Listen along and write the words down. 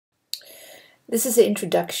This is an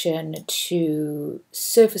introduction to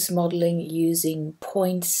surface modeling using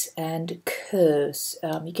points and curves.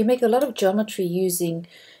 You can make a lot of geometry using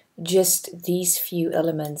just these few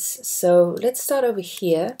elements. So let's start over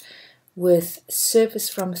here with surface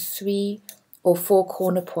from 3 or 4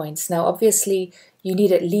 corner points. Now obviously you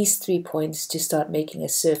need at least 3 points to start making a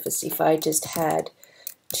surface. If I just had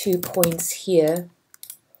 2 points here,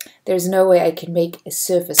 there's no way I can make a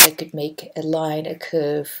surface. I could make a line, a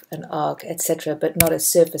curve, an arc, etc., but not a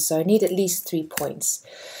surface. So I need at least 3 points.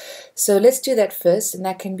 So let's do that first, and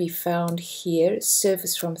that can be found here,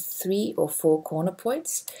 surface from 3 or 4 corner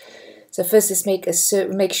points. So first let's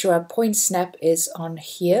make sure our point snap is on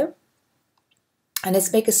here. And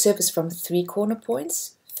let's make a surface from 3 corner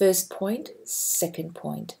points. First point, second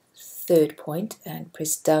point, third point, and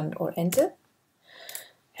press done or enter.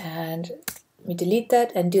 And we delete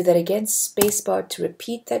that and do that again, spacebar to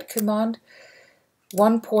repeat that command.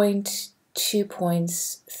 1 point, 2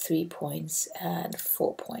 points, 3 points, and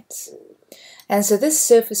 4 points. And so this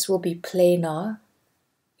surface will be planar,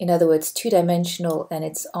 in other words, 2-dimensional, and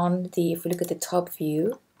it's on the, if we look at the top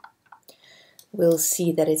view, we'll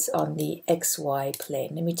see that it's on the XY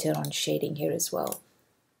plane. Let me turn on shading here as well.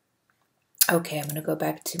 Okay, I'm going to go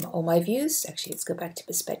back to all my views. Actually, let's go back to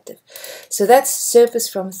perspective. So that's surface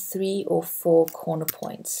from 3 or 4 corner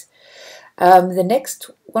points. The next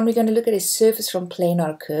one we're going to look at is surface from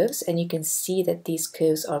planar curves, and you can see that these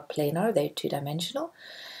curves are planar, they're 2-dimensional.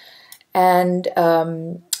 And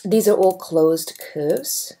these are all closed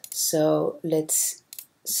curves. So let's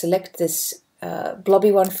select this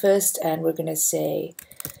blobby one first, and we're going to say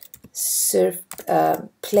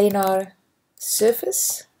planar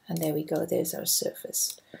surface. And there we go, there's our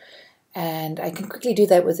surface. And I can quickly do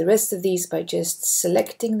that with the rest of these by just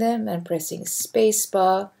selecting them and pressing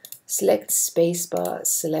spacebar, select spacebar,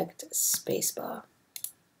 select spacebar.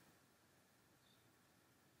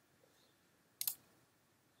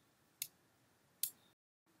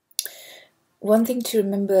 One thing to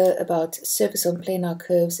remember about surface on planar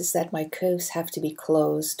curves is that my curves have to be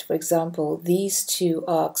closed. For example, these two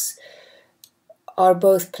arcs are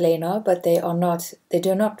both planar, but they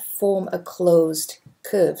do not form a closed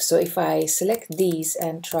curve. So if I select these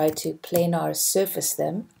and try to planar surface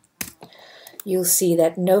them, you'll see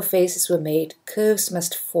that no faces were made. Curves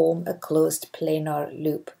must form a closed planar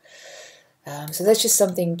loop. So that's just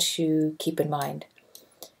something to keep in mind.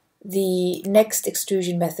 The next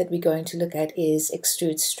extrusion method we're going to look at is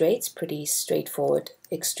extrude straight. Pretty straightforward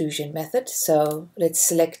extrusion method. So let's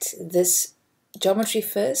select this geometry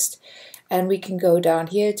first, and we can go down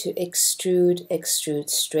here to extrude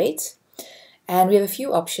straight. And we have a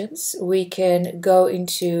few options. We can go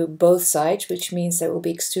into both sides, which means that we'll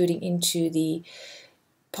be extruding into the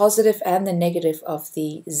positive and the negative of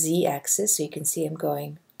the z-axis. So you can see I'm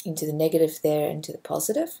going into the negative there, into the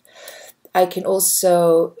positive. I can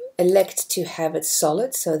also elect to have it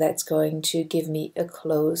solid, so that's going to give me a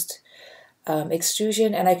closed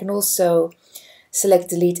extrusion. And I can also select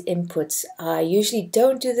delete inputs. I usually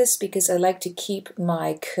don't do this because I like to keep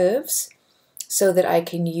my curves so that I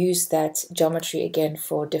can use that geometry again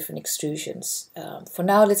for different extrusions. For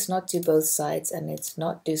now, let's not do both sides and let's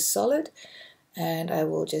not do solid. And I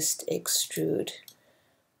will just extrude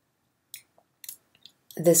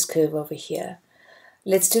this curve over here.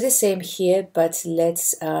 Let's do the same here, but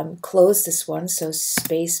let's close this one. So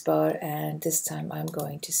spacebar, and this time I'm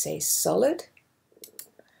going to say solid.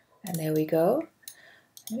 And there we go.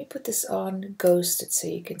 Let me put this on ghosted so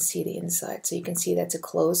you can see the inside. So you can see that's a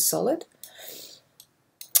closed solid.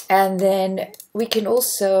 And then we can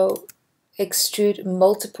also extrude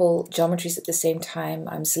multiple geometries at the same time.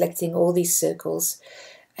 I'm selecting all these circles.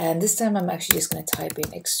 And this time I'm actually just going to type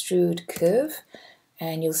in extrude curve.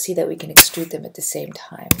 And you'll see that we can extrude them at the same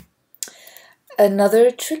time. Another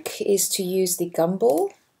trick is to use the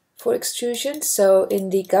gumball for extrusion. So in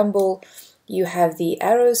the gumball, you have the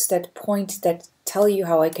arrows that point, that tell you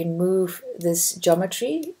how I can move this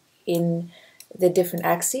geometry in the different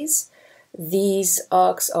axes. These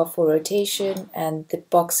arcs are for rotation and the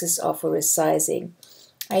boxes are for resizing.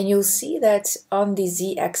 And you'll see that on the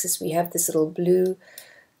z-axis we have this little blue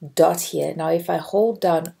dot here. Now if I hold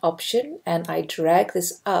down Option and I drag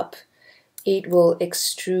this up, it will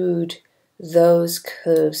extrude those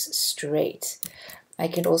curves straight. I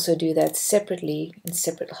can also do that separately in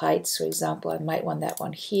separate heights. For example, I might want that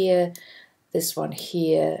one here, this one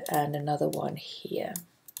here, and another one here.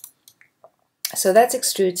 So that's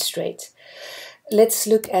extrude straight. Let's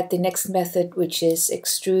look at the next method, which is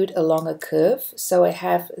extrude along a curve. So I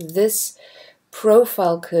have this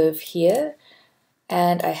profile curve here,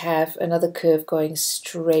 and I have another curve going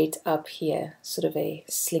straight up here, sort of a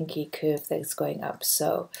slinky curve that's going up.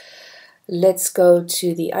 So let's go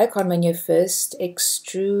to the icon menu first,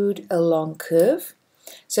 extrude along curve.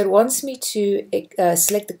 So it wants me to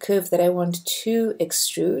select the curve that I want to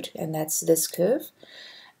extrude, and that's this curve.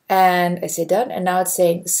 And I say done, and now it's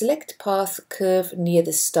saying select path curve near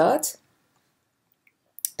the start.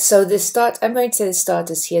 So the start, I'm going to say the start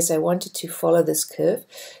is here, so I wanted to follow this curve.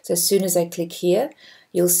 So as soon as I click here,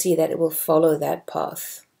 you'll see that it will follow that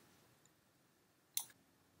path.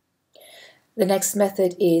 The next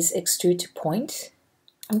method is extrude to point.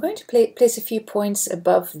 I'm going to place a few points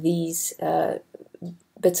above these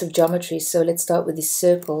bits of geometry. So let's start with the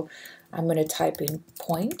circle. I'm going to type in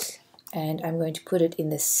point, and I'm going to put it in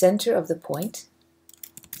the center of the point.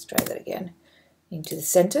 Let's try that again. Into the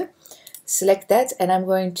center. Select that, and I'm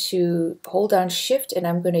going to hold down Shift, and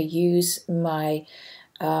I'm going to use my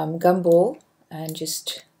gumball and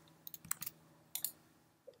just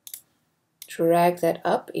drag that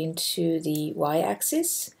up into the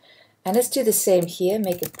y-axis. And let's do the same here,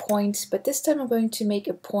 make a point, but this time I'm going to make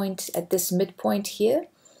a point at this midpoint here,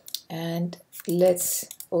 and let's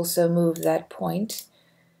also move that point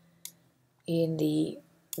in the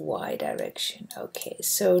y direction. Okay,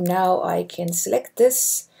 so now I can select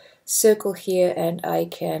this circle here, and I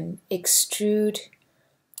can extrude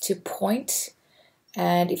to point,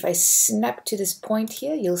 and if I snap to this point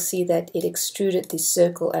here, you'll see that it extruded the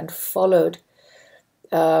circle and followed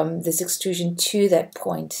this extrusion to that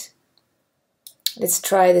point. Let's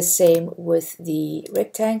try the same with the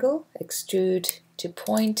rectangle, extrude to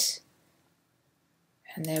point,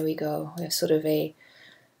 and there we go. We have sort of a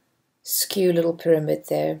skew little pyramid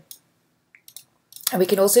there. And we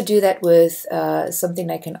can also do that with something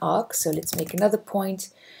like an arc. So let's make another point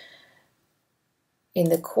in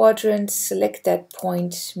the quadrant, select that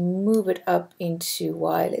point, move it up into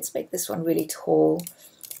Y. Let's make this one really tall.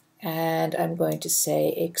 And I'm going to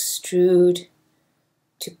say extrude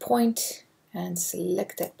to point and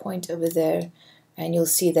select that point over there. And you'll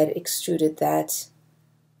see that it extruded that.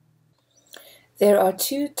 There are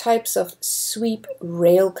two types of sweep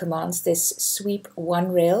rail commands. There's sweep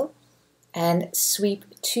one rail and sweep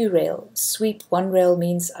two rail. Sweep one rail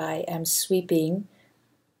means I am sweeping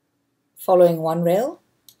following one rail,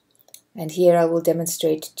 and here I will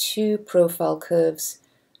demonstrate two profile curves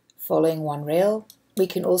following one rail. We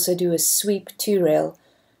can also do a sweep two rail.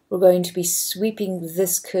 We're going to be sweeping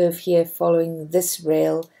this curve here following this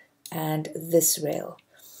rail and this rail.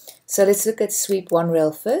 So let's look at sweep one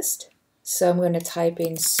rail first. So I'm going to type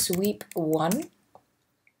in sweep one.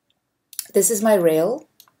 This is my rail,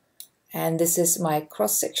 and this is my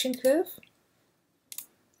cross-section curve.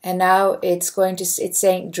 And now it's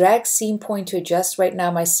saying drag seam point to adjust. Right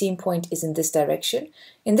now my seam point is in this direction.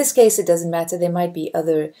 In this case it doesn't matter. There might be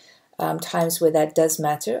other times where that does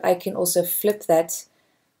matter. I can also flip that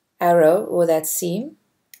arrow or that seam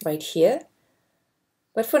right here.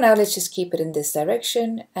 But for now let's just keep it in this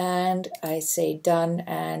direction, and I say done,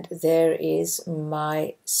 and there is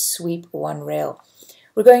my sweep one rail.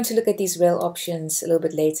 We're going to look at these rail options a little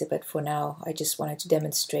bit later, but for now I just wanted to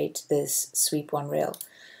demonstrate this sweep one rail.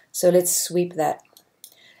 So let's sweep that.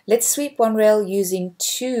 Let's sweep one rail using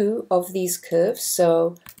two of these curves.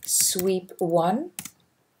 So sweep one.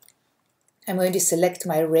 I'm going to select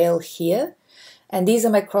my rail here, and these are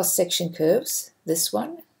my cross-section curves, this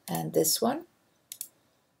one and this one.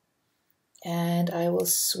 And I will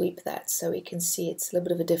sweep that so we can see it's a little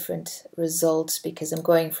bit of a different result because I'm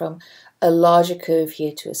going from a larger curve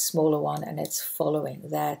here to a smaller one, and it's following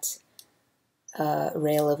that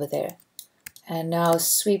rail over there. And now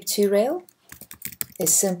sweep two rail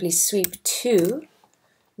is simply sweep two.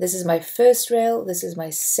 This is my first rail, this is my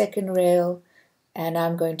second rail, and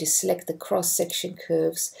I'm going to select the cross-section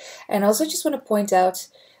curves. And I also just want to point out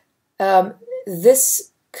this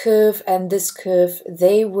curve and this curve,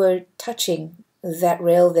 they were touching that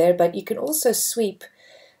rail there, but you can also sweep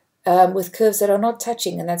with curves that are not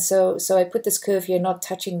touching, and that's so I put this curve here not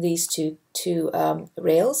touching these two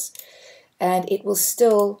rails, and it will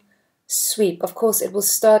still sweep. Of course it will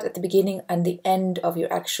start at the beginning and the end of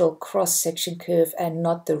your actual cross-section curve and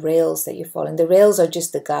not the rails that you're following. The rails are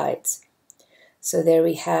just the guides. So there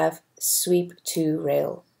we have sweep to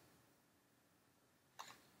rail.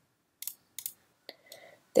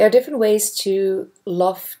 There are different ways to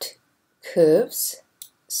loft curves.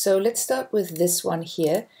 So let's start with this one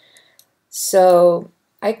here. So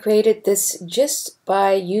I created this just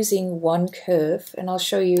by using one curve, and I'll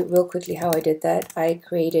show you real quickly how I did that. I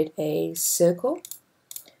created a circle.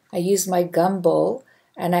 I used my gumball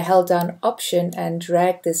and I held down Option and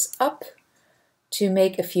dragged this up to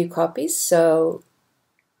make a few copies. So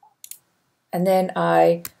and then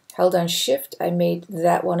I held down Shift, I made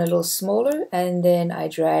that one a little smaller, and then I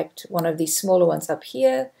dragged one of these smaller ones up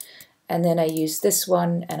here, and then I used this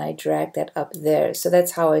one and I dragged that up there. So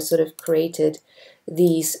that's how I sort of created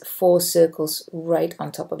these 4 circles right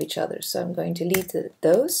on top of each other. So I'm going to delete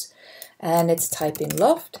those, and let's type in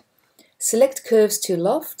loft. Select curves to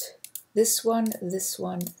loft, this one, this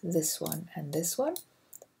one, this one, and this one,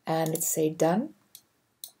 and let's say done.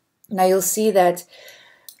 Now you'll see that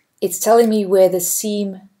it's telling me where the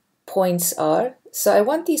seam points are. So I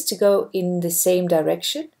want these to go in the same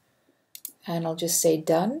direction, and I'll just say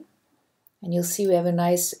done. And you'll see we have a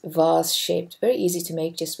nice vase shaped, very easy to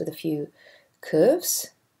make just with a few curves.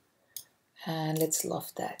 And let's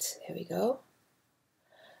loft that. There we go.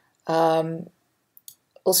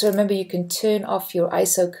 Also remember, you can turn off your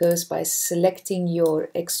ISO curves by selecting your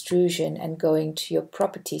extrusion and going to your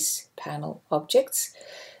properties panel, objects.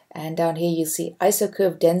 And down here you'll see ISO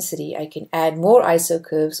curve density. I can add more ISO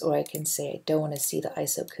curves, or I can say I don't want to see the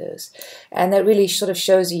ISO curves. And that really sort of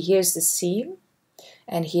shows you, here's the seam,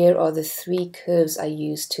 and here are the 3 curves I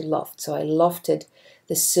used to loft. So I lofted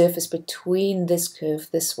the surface between this curve,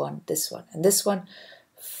 this one, and this one,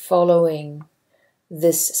 following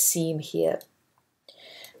this seam here.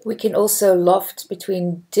 We can also loft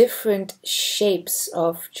between different shapes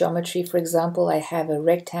of geometry. For example, I have a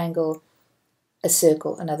rectangle, a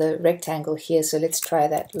circle, another rectangle here. So let's try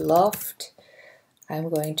that. Loft. I'm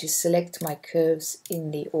going to select my curves in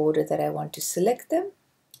the order that I want to select them.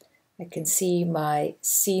 I can see my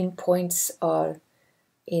seam points are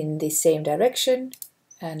in the same direction,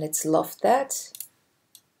 and let's loft that,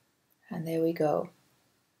 and there we go.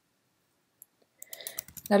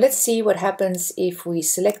 Now let's see what happens if we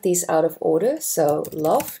select these out of order. So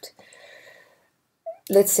loft,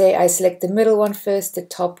 let's say I select the middle one first, the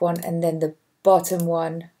top one, and then the bottom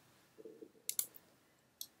one.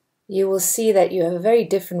 You will see that you have a very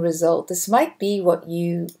different result. This might be what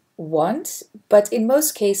you want, but in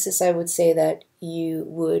most cases I would say that you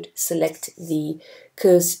would select the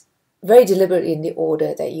curves very deliberately in the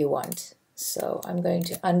order that you want. So I'm going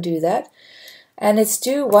to undo that, and let's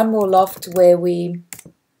do one more loft where we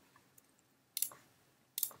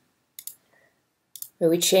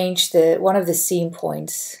change one of the seam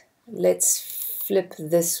points. Let's flip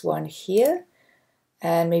this one here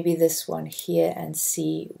and maybe this one here and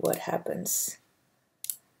see what happens.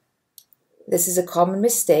 This is a common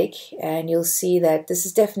mistake, and you'll see that this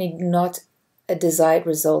is definitely not a desired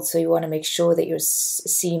result. So you want to make sure that your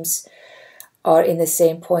seams are in the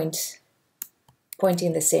same point, pointing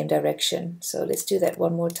in the same direction. So let's do that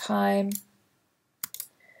one more time.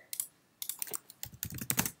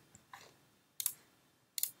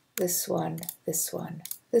 This one, this one,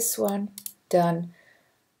 this one, done,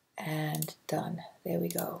 and done. There we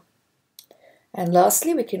go. And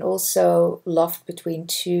lastly, we can also loft between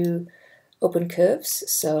 2 open curves.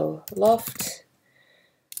 So loft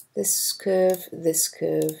this curve,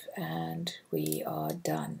 and we are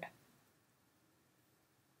done.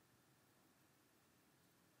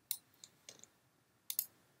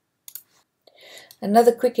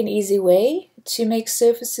 Another quick and easy way to make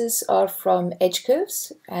surfaces are from edge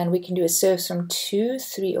curves, and we can do a surface from 2,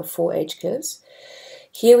 3, or 4 edge curves.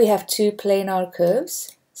 Here we have 2 planar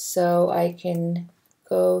curves, so I can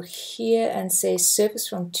go here and say surface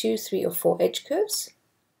from 2, 3, or 4 edge curves.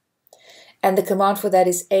 And the command for that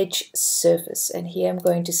is edge surface. And here I'm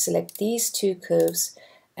going to select these 2 curves,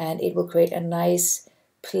 and it will create a nice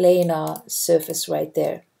planar surface right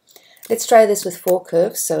there. Let's try this with 4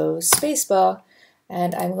 curves. So spacebar,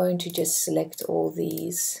 and I'm going to just select all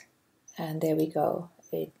these, and there we go.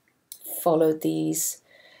 It followed these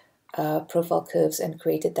profile curves and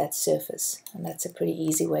created that surface. And that's a pretty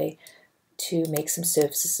easy way to make some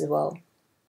surfaces as well.